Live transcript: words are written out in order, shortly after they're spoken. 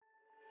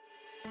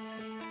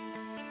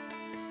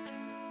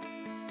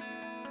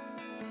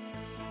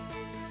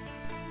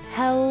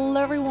Hello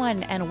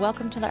everyone, and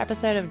welcome to another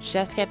episode of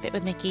Just Get Fit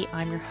with Nikki.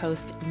 I'm your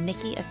host,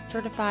 Nikki, a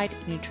certified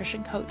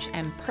nutrition coach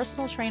and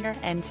personal trainer,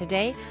 and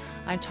today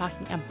I'm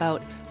talking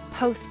about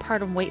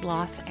postpartum weight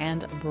loss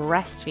and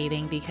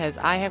breastfeeding because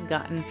I have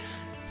gotten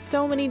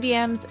so many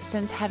DMs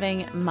since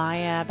having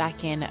Maya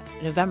back in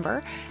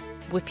November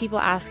with people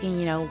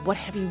asking, what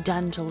have you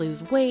done to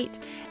lose weight?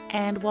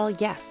 And while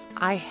yes,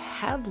 I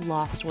have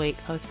lost weight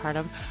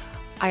postpartum,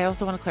 I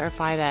also want to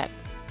clarify that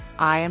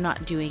I am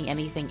not doing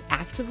anything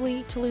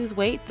actively to lose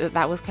weight.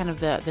 That was kind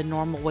of the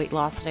normal weight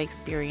loss that I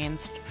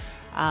experienced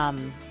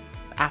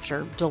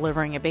after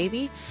delivering a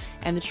baby.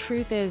 And the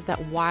truth is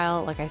that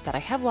while, like I said, I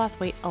have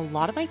lost weight, a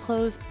lot of my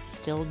clothes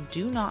still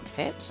do not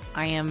fit.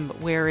 I am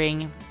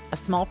wearing a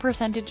small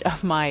percentage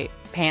of my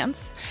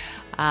pants,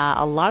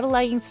 a lot of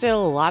leggings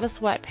still, a lot of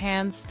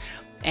sweatpants,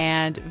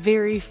 and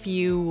very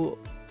few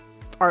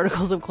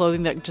articles of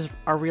clothing that just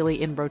are really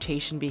in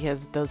rotation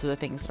because those are the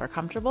things that are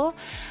comfortable.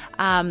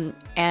 And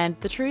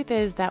the truth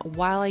is that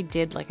while I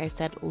did, like I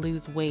said,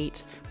 lose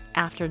weight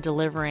after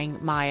delivering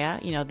Maya,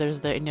 there's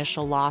the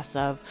initial loss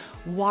of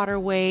water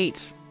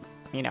weight,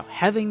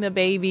 having the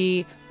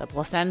baby, the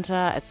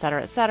placenta,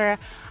 etc.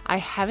 I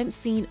haven't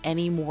seen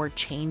any more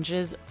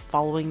changes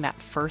following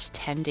that first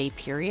 10-day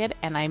period,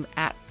 and I'm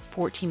at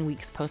 14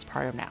 weeks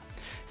postpartum now.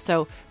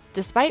 So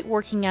despite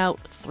working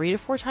out 3 to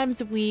 4 times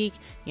a week,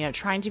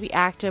 trying to be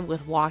active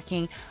with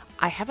walking,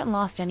 I haven't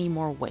lost any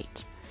more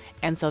weight.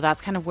 And so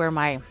that's kind of where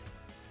my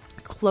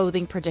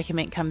clothing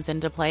predicament comes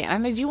into play.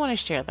 And I do want to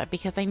share that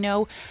because I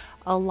know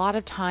a lot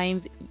of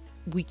times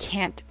we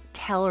can't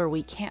tell or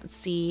we can't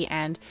see.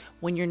 And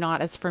when you're not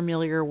as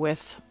familiar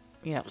with,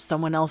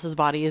 someone else's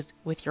body is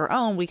with your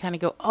own, we kind of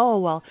go, oh,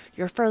 well,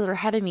 you're further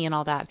ahead of me and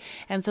all that.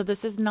 And so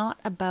this is not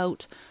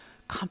about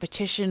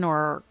competition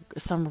or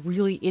some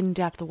really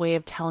in-depth way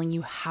of telling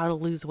you how to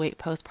lose weight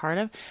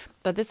postpartum,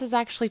 but this is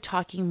actually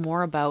talking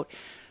more about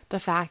the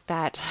fact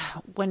that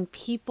when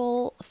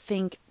people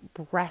think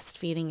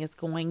breastfeeding is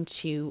going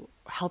to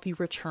help you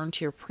return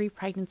to your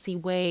pre-pregnancy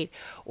weight,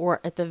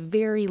 or at the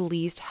very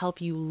least help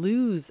you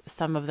lose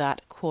some of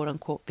that quote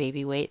unquote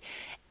baby weight,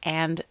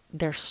 and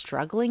they're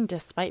struggling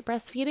despite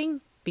breastfeeding,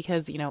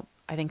 because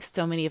I think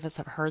so many of us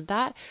have heard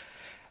that.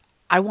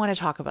 I want to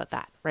talk about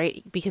that,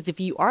 right? Because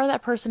if you are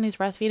that person who's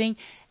breastfeeding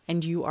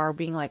and you are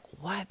being like,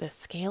 what, the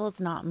scale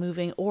is not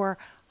moving, or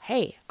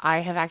hey, I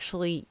have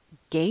actually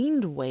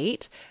gained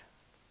weight,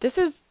 this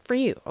is for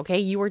you, okay?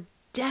 You are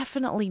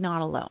definitely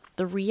not alone.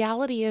 The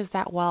reality is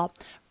that while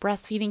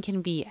breastfeeding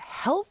can be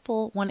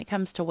helpful when it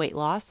comes to weight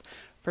loss,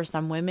 for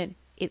some women,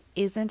 it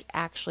isn't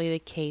actually the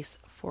case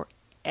for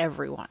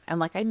everyone. And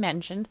like I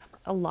mentioned,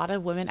 a lot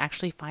of women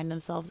actually find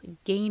themselves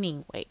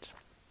gaining weight.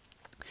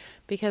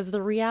 Because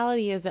the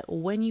reality is that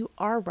when you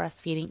are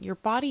breastfeeding, your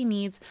body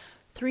needs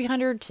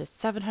 300 to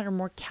 700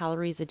 more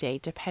calories a day,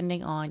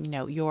 depending on,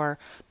 your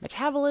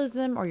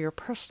metabolism or your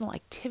personal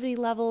activity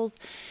levels.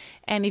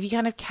 And if you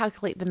kind of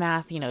calculate the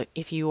math,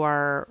 if you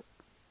are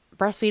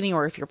breastfeeding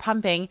or if you're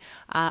pumping,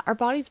 our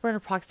bodies burn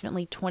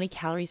approximately 20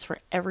 calories for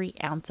every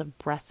ounce of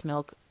breast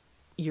milk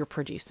you're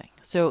producing.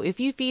 So if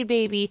you feed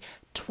baby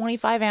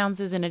 25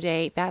 ounces in a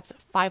day, that's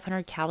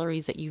 500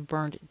 calories that you've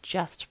burned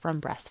just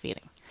from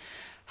breastfeeding.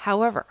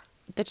 However,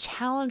 the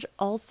challenge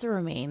also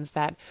remains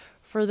that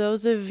for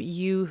those of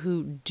you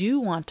who do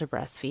want to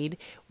breastfeed,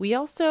 we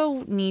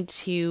also need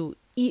to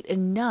eat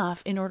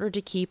enough in order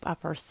to keep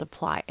up our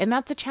supply. And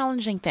that's a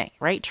challenging thing,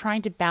 right?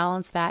 Trying to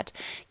balance that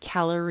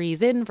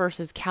calories in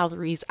versus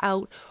calories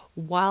out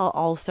while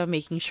also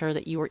making sure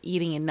that you are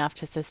eating enough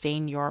to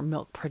sustain your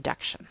milk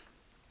production.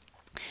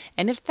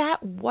 And if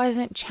that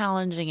wasn't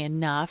challenging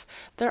enough,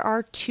 there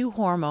are 2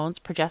 hormones,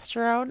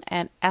 progesterone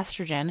and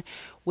estrogen,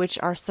 which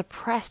are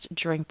suppressed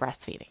during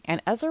breastfeeding.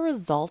 And as a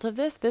result of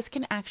this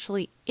can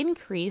actually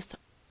increase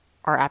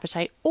our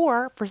appetite,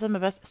 or for some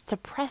of us,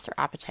 suppress our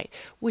appetite,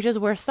 which is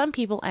where some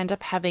people end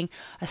up having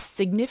a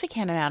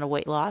significant amount of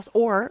weight loss,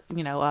 or,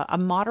 a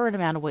moderate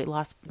amount of weight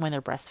loss when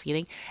they're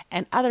breastfeeding,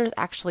 and others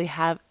actually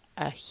have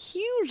a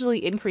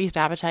hugely increased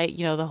appetite,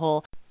 the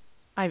whole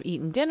I've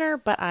eaten dinner,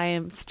 but I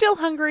am still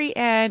hungry,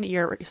 and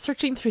you're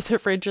searching through the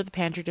fridge or the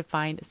pantry to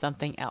find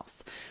something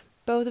else.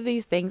 Both of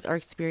these things are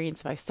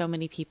experienced by so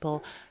many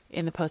people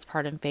in the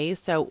postpartum phase.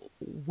 So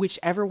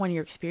whichever one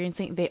you're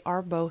experiencing, they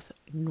are both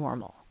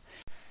normal.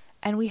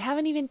 And we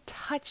haven't even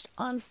touched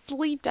on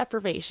sleep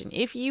deprivation.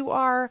 If you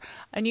are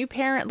a new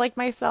parent like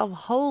myself,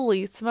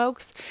 holy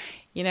smokes,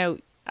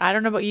 I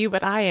don't know about you,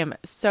 but I am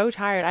so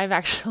tired. I've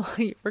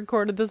actually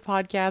recorded this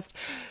podcast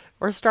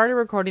or started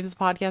recording this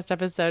podcast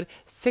episode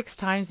 6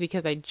 times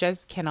because I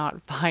just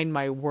cannot find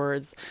my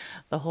words.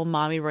 The whole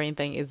mommy brain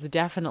thing is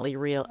definitely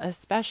real,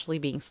 especially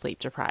being sleep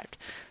deprived.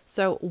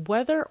 So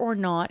whether or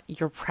not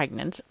you're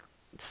pregnant,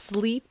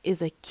 sleep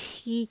is a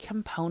key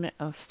component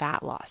of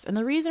fat loss. And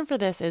the reason for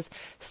this is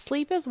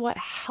sleep is what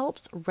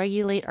helps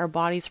regulate our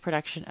body's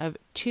production of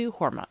 2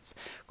 hormones,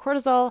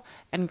 cortisol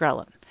and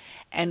ghrelin.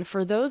 And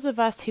for those of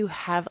us who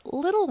have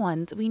little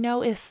ones, we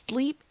know is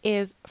sleep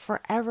is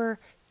forever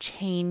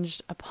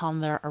changed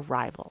upon their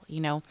arrival.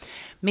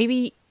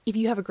 Maybe if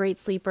you have a great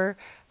sleeper,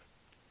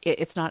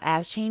 it's not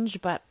as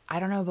changed, but I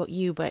don't know about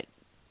you, but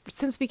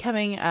since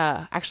becoming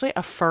actually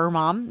a fur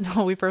mom,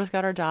 when we first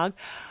got our dog,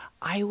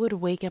 I would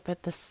wake up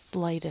at the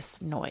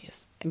slightest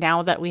noise.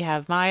 Now that we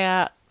have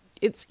Maya,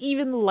 it's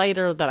even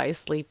lighter that I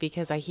sleep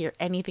because I hear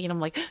anything and I'm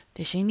like,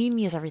 does she need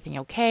me? Is everything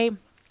okay?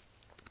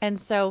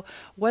 And so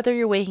whether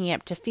you're waking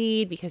up to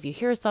feed because you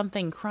hear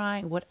something,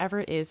 crying, whatever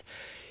it is,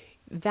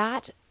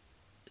 that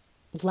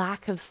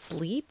lack of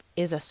sleep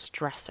is a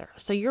stressor.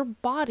 So your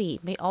body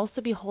may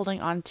also be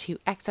holding on to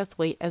excess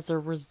weight as a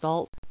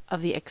result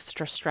of the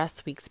extra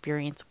stress we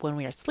experience when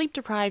we are sleep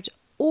deprived,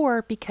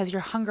 or because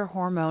your hunger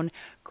hormone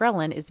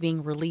ghrelin is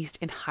being released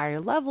in higher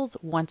levels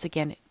once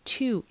again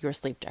to your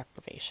sleep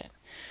deprivation.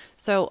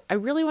 So I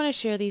really want to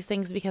share these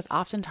things because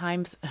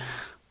oftentimes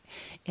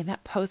in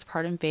that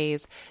postpartum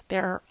phase,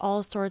 there are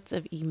all sorts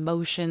of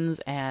emotions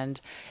and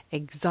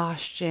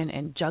exhaustion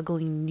and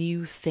juggling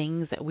new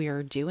things that we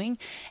are doing.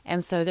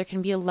 And so there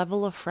can be a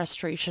level of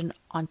frustration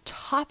on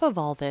top of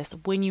all this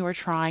when you are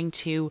trying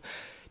to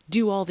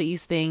do all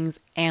these things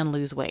and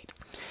lose weight.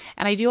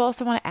 And I do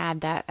also want to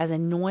add that as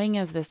annoying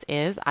as this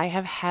is, I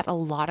have had a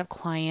lot of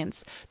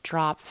clients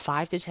drop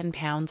 5 to 10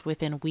 pounds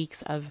within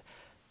weeks of,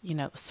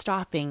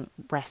 stopping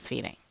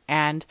breastfeeding.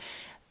 And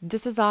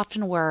this is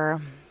often where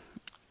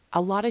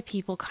a lot of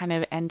people kind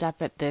of end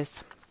up at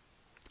this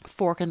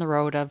fork in the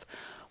road of,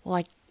 well,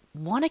 I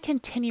want to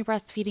continue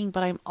breastfeeding,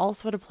 but I'm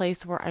also at a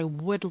place where I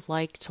would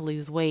like to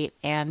lose weight,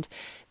 and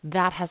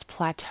that has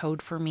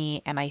plateaued for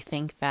me. And I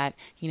think that,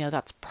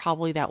 that's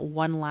probably that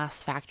one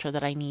last factor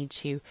that I need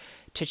to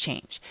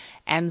change.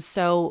 And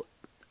so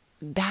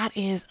that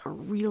is a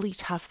really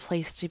tough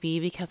place to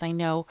be because I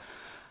know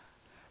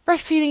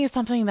breastfeeding is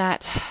something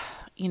that,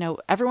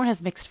 everyone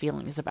has mixed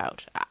feelings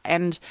about.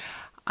 And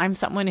I'm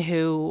someone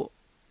who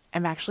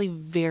am actually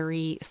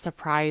very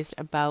surprised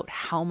about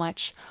how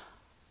much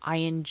I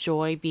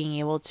enjoy being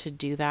able to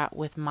do that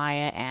with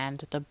Maya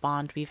and the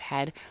bond we've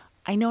had.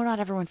 I know not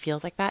everyone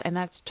feels like that, and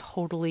that's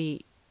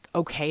totally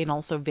okay and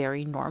also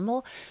very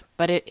normal,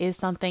 but it is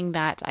something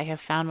that I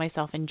have found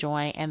myself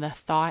enjoying, and the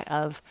thought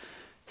of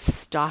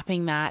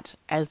stopping that,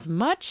 as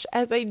much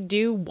as I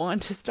do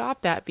want to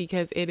stop that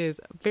because it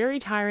is very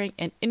tiring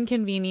and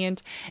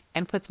inconvenient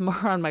and puts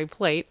more on my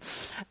plate,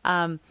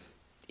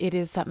 it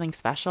is something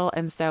special.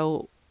 And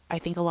so I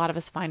think a lot of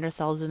us find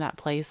ourselves in that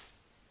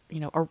place,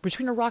 or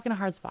between a rock and a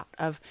hard spot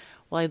of,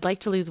 well, I'd like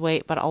to lose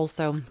weight, but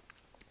also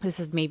this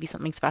is maybe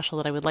something special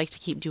that I would like to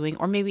keep doing,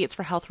 or maybe it's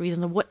for health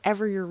reasons.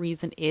 Whatever your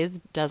reason is,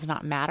 does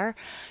not matter.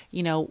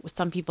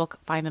 Some people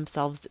find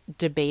themselves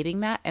debating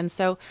that. And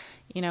so,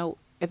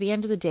 at the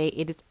end of the day,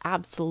 it is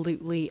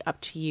absolutely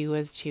up to you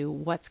as to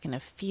what's going to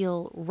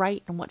feel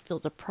right and what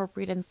feels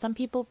appropriate. And some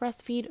people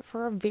breastfeed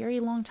for a very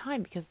long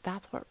time because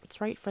that's what's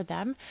right for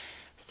them.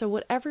 So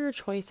whatever your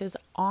choice is,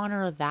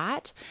 honor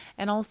that.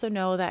 And also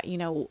know that,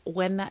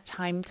 when that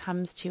time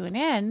comes to an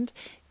end,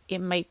 it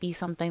might be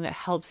something that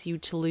helps you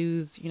to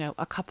lose,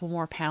 a couple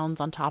more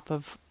pounds on top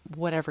of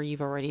whatever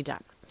you've already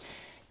done.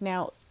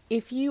 Now,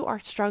 if you are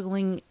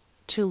struggling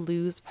to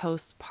lose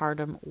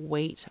postpartum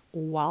weight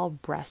while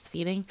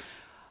breastfeeding,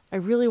 I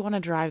really want to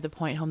drive the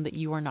point home that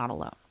you are not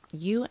alone.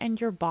 You and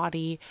your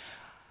body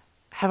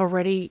have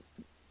already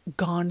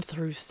gone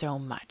through so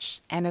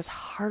much. And as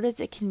hard as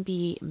it can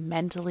be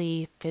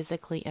mentally,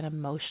 physically, and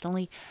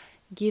emotionally,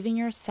 giving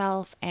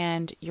yourself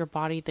and your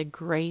body the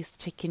grace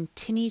to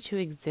continue to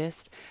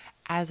exist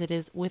as it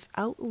is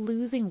without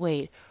losing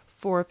weight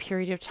for a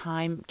period of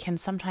time can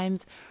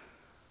sometimes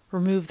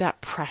remove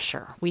that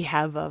pressure we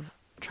have of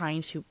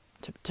trying to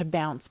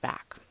bounce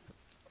back.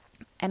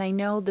 And I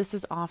know this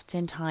is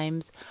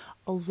oftentimes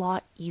a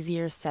lot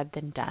easier said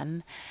than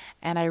done.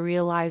 And I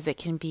realize it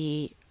can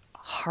be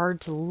hard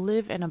to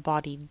live in a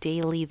body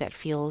daily that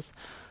feels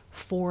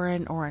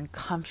foreign or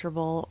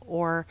uncomfortable,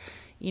 or,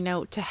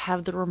 to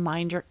have the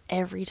reminder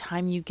every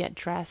time you get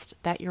dressed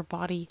that your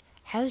body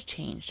has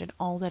changed and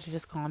all that it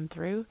has gone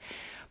through.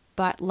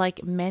 But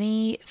like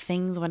many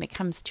things when it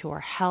comes to our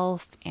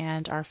health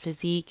and our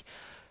physique,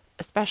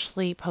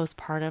 especially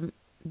postpartum,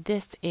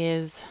 this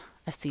is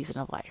a season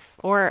of life,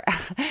 or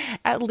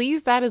at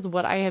least that is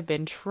what I have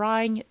been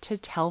trying to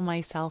tell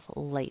myself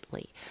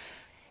lately.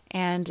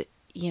 And,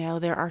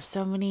 there are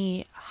so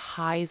many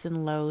highs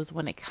and lows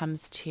when it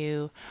comes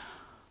to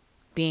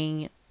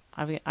being,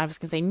 I was going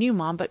to say new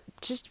mom, but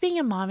just being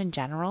a mom in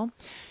general,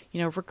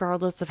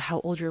 regardless of how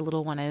old your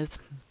little one is.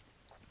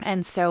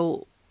 And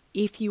so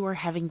if you are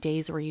having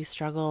days where you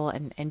struggle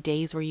and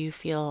days where you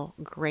feel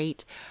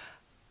great,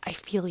 I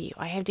feel you.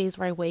 I have days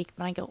where I wake up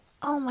and I go,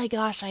 oh my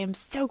gosh, I am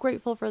so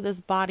grateful for this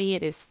body.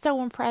 It is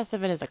so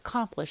impressive. It has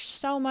accomplished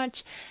so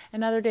much.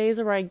 And other days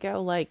where I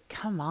go like,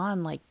 come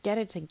on, like get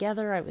it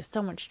together. I was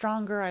so much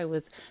stronger. I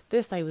was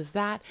this, I was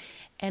that.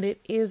 And it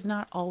is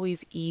not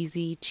always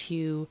easy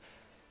to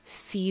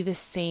see the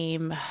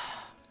same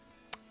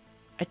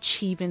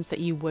achievements that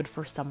you would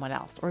for someone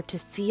else, or to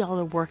see all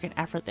the work and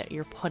effort that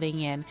you're putting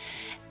in.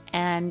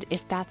 And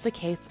if that's the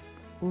case,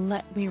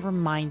 let me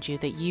remind you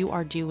that you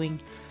are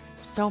doing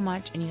so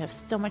much and you have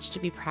so much to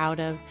be proud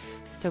of.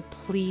 So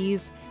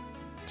please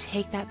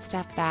take that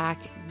step back,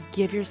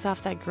 give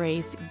yourself that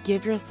grace,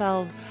 give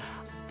yourself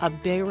a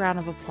big round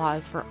of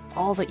applause for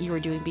all that you are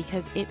doing,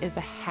 because it is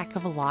a heck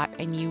of a lot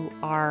and you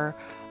are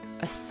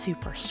a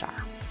superstar.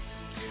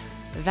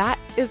 That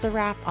is a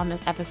wrap on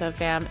this episode,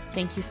 fam.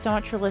 Thank you so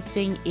much for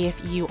listening.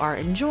 If you are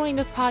enjoying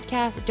this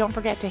podcast, don't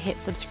forget to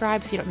hit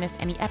subscribe so you don't miss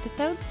any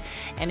episodes.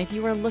 And if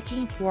you are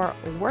looking for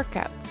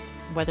workouts,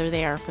 whether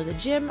they are for the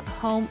gym,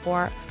 home,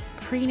 or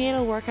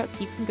prenatal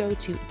workouts, you can go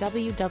to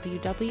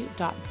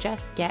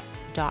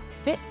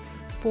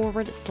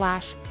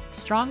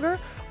www.justget.fit/stronger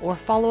or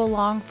follow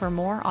along for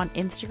more on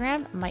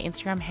Instagram. My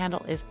Instagram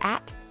handle is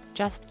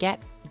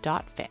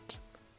 @justget.fit.